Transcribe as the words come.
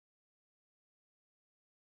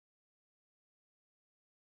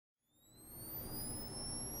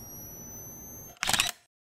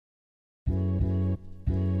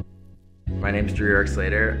My name is Yorke.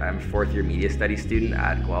 I'm a fourth year media studies student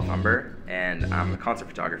at guelph-humber, and I'm a concert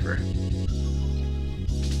photographer.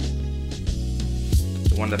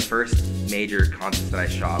 One of the first major concerts that I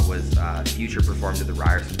shot was Future performed at the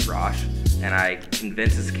Ryerson Brosh, and I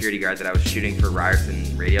convinced the security guard that I was shooting for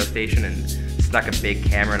Ryerson radio station and stuck a big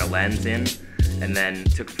camera and a lens in, and then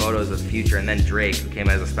took photos of Future and then Drake, who came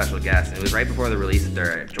as a special guest. And it was right before the release of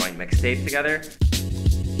their joint mixtape together.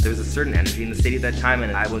 There was a certain energy in the city at that time,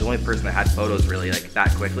 and I was the only person that had photos really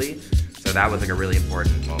that quickly, so that was a really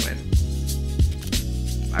important moment.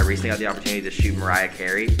 I recently had the opportunity to shoot Mariah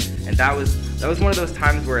Carey, and that was one of those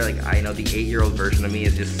times where I know the 8-year-old version of me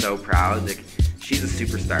is just so proud. She's a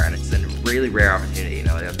superstar, and it's a really rare opportunity.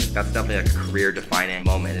 That's definitely a career-defining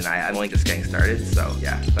moment, and I'm only just getting started. So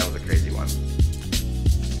yeah, that was a crazy one.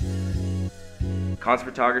 Concert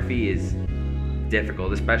photography is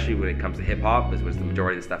difficult, especially when it comes to hip-hop, which is the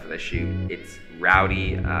majority of the stuff that I shoot. It's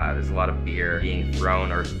rowdy, there's a lot of beer being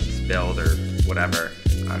thrown or spilled or whatever.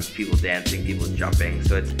 People dancing, people jumping,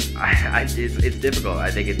 so it's difficult.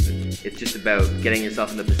 I think it's just about getting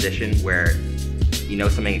yourself in the position where you know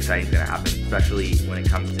something exciting is going to happen, especially when it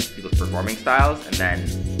comes to people's performing styles, and then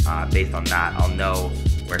based on that, I'll know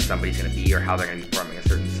where somebody's going to be or how they're going to be performing a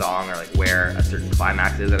certain song, or where a certain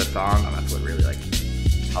climax is at a song, and that's what really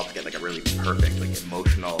helps get a really perfect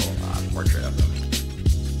emotional portrait of them.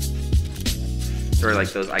 Sort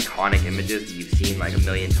of those iconic images that you've seen a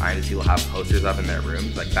million times. People have posters up in their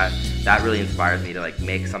rooms. That really inspires me to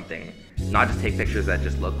make something, not just take pictures that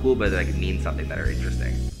just look cool, but that mean something, that are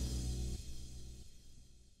interesting.